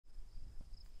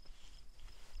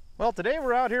Well, today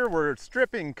we're out here, we're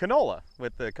stripping canola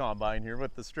with the combine here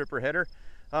with the stripper header.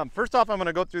 First off, I'm going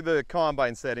to go through the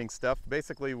combine settings stuff.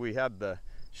 Basically, we have the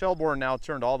shell bore now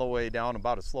turned all the way down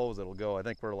about as slow as it'll go. I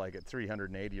think we're like at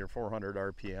 380 or 400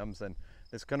 RPMs, and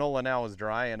this canola now is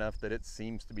dry enough that it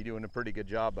seems to be doing a pretty good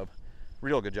job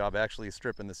real good job actually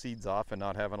stripping the seeds off and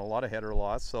not having a lot of header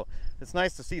loss. So it's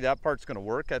nice to see that part's going to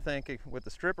work, I think, with the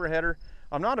stripper header.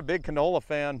 I'm not a big canola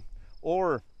fan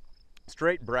or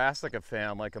straight brassica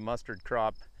fan like a mustard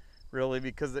crop, really,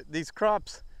 because these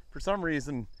crops for some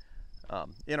reason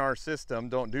in our system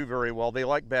don't do very well. They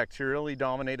like bacterially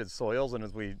dominated soils, and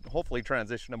as we hopefully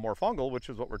transition to more fungal, which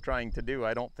is what we're trying to do,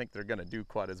 I don't think they're going to do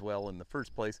quite as well in the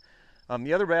first place.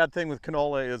 The other bad thing with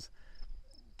canola is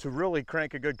to really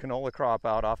crank a good canola crop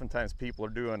out, oftentimes people are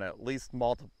doing at least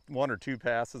one or two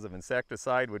passes of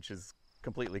insecticide, which is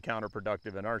completely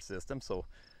counterproductive in our system. So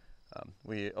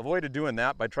we avoided doing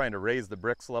that by trying to raise the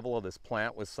Brix level of this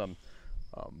plant with some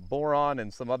boron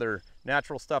and some other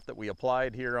natural stuff that we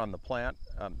applied here on the plant.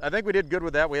 I think we did good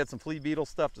with that. We had some flea beetle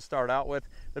stuff to start out with.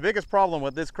 The biggest problem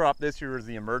with this crop this year is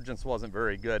the emergence wasn't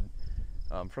very good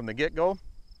from the get-go.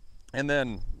 And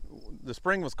then the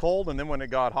spring was cold, and then when it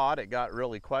got hot, it got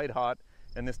really quite hot,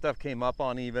 and this stuff came up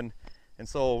uneven. And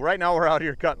so right now we're out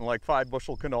here cutting like 5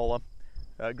 bushel canola.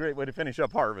 A great way to finish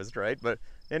up harvest, right? But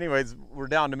anyways, we're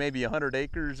down to maybe 100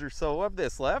 acres or so of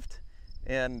this left,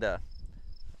 and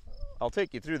I'll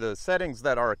take you through the settings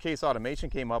that our case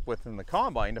automation came up with in the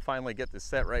combine to finally get this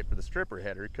set right for the stripper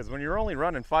header. Because when you're only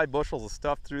running 5 bushels of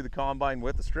stuff through the combine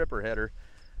with the stripper header,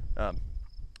 there's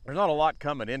not a lot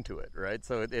coming into it, right?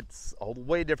 So it's a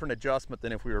way different adjustment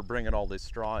than if we were bringing all this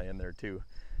straw in there too.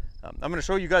 I'm going to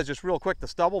show you guys just real quick the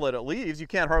stubble that it leaves. You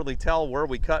can't hardly tell where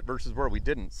we cut versus where we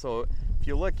didn't. So if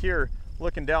you look here,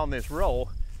 looking down this row,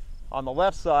 on the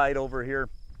left side over here,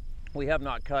 we have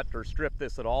not cut or stripped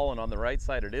this at all, and on the right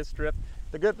side it is stripped.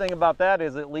 The good thing about that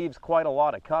is it leaves quite a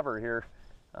lot of cover here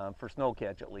for snow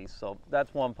catch at least. So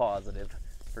that's one positive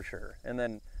for sure. And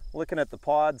then looking at the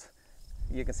pods,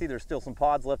 you can see there's still some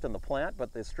pods left in the plant,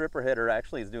 but the stripper header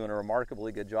actually is doing a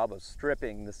remarkably good job of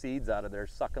stripping the seeds out of there,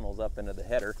 sucking those up into the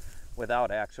header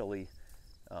without actually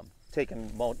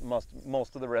taking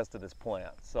most of the rest of this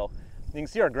plant. So you can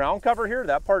see our ground cover here.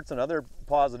 That part's another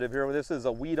positive here. This is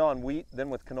a wheat on wheat, then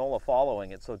with canola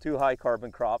following it. So 2 high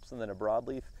carbon crops and then a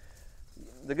broadleaf.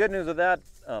 The good news of that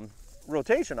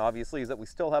rotation, obviously, is that we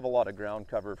still have a lot of ground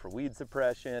cover for weed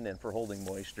suppression and for holding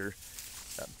moisture.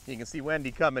 You can see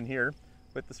Wendy coming here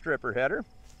with the stripper header,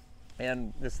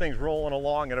 and this thing's rolling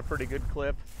along at a pretty good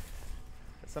clip.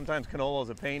 Sometimes canola is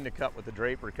a pain to cut with the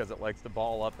draper because it likes to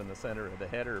ball up in the center of the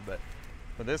header, but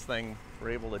for this thing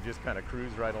we're able to just kind of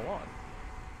cruise right along.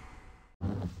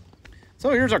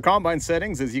 So here's our combine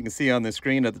settings. As you can see on the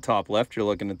screen at the top left, you're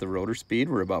looking at the rotor speed.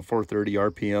 We're about 430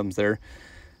 RPMs there.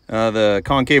 The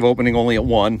concave opening only at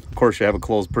 1. Of course, you have it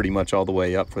closed pretty much all the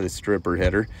way up for the stripper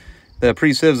header. The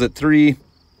pre-siev's at 3.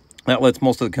 That lets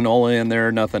most of the canola in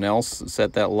there, nothing else.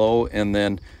 Set that low. And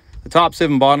then the top sieve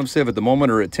and bottom sieve at the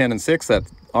moment are at 10 and 6. That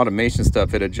automation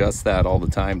stuff, it adjusts that all the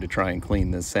time to try and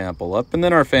clean this sample up. And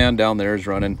then our fan down there is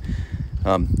running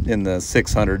in the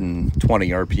 620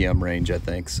 RPM range, I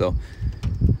think. So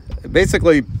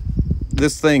basically,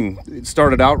 this thing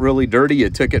started out really dirty.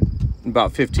 It took it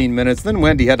about 15 minutes. Then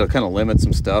Wendy had to kind of limit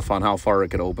some stuff on how far it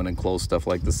could open and close stuff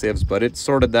like the sieves, but it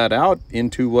sorted that out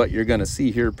into what you're going to see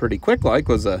here pretty quick, like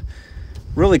was a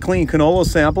really clean canola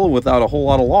sample without a whole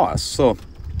lot of loss. So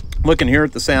looking here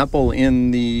at the sample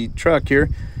in the truck here,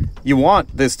 you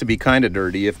want this to be kind of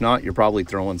dirty. If not, you're probably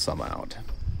throwing some out.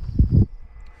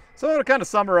 So to kind of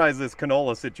summarize this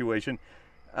canola situation,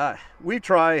 we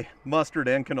try mustard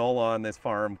and canola on this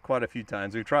farm quite a few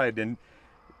times. We've tried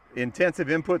intensive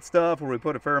input stuff where we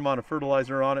put a fair amount of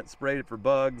fertilizer on it, sprayed it for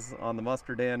bugs on the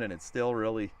mustard end, and it's still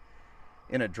really,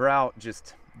 in a drought,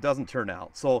 just doesn't turn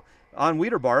out. So on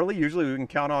wheat or barley, usually we can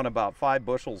count on about 5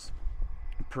 bushels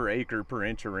per acre per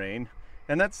inch of rain,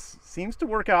 and that seems to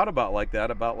work out about like that,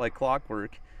 about like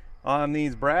clockwork. On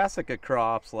these brassica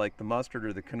crops like the mustard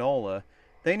or the canola,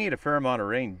 they need a fair amount of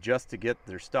rain just to get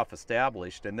their stuff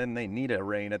established, and then they need a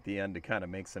rain at the end to kind of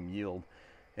make some yield.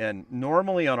 And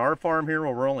normally on our farm here,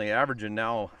 where we're only averaging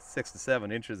now 6 to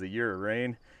 7 inches a year of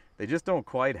rain, they just don't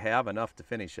quite have enough to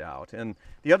finish out. And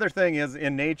the other thing is,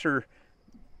 in nature,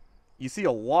 you see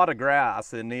a lot of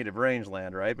grass in native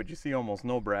rangeland, right? But you see almost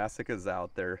no brassicas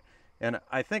out there. And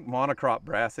I think monocrop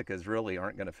brassicas really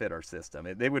aren't going to fit our system.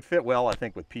 They would fit well, I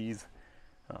think, with peas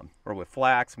or with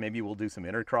flax. Maybe we'll do some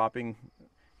intercropping.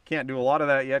 Can't do a lot of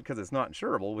that yet because it's not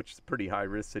insurable, which is a pretty high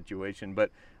risk situation. But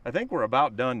I think we're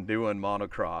about done doing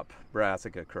monocrop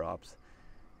brassica crops.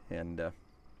 And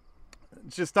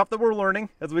it's just stuff that we're learning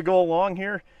as we go along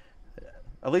here.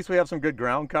 At least we have some good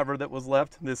ground cover that was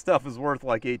left. This stuff is worth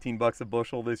like 18 bucks a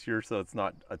bushel this year, so it's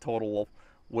not a total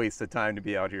waste of time to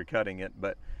be out here cutting it.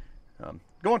 But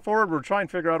going forward, we're trying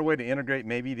to figure out a way to integrate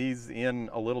maybe these in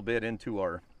a little bit into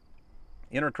our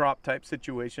intercrop type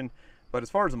situation. But as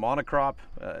far as a monocrop,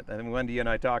 I think Wendy and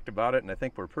I talked about it, and I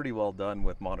think we're pretty well done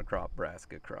with monocrop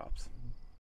brassica crops.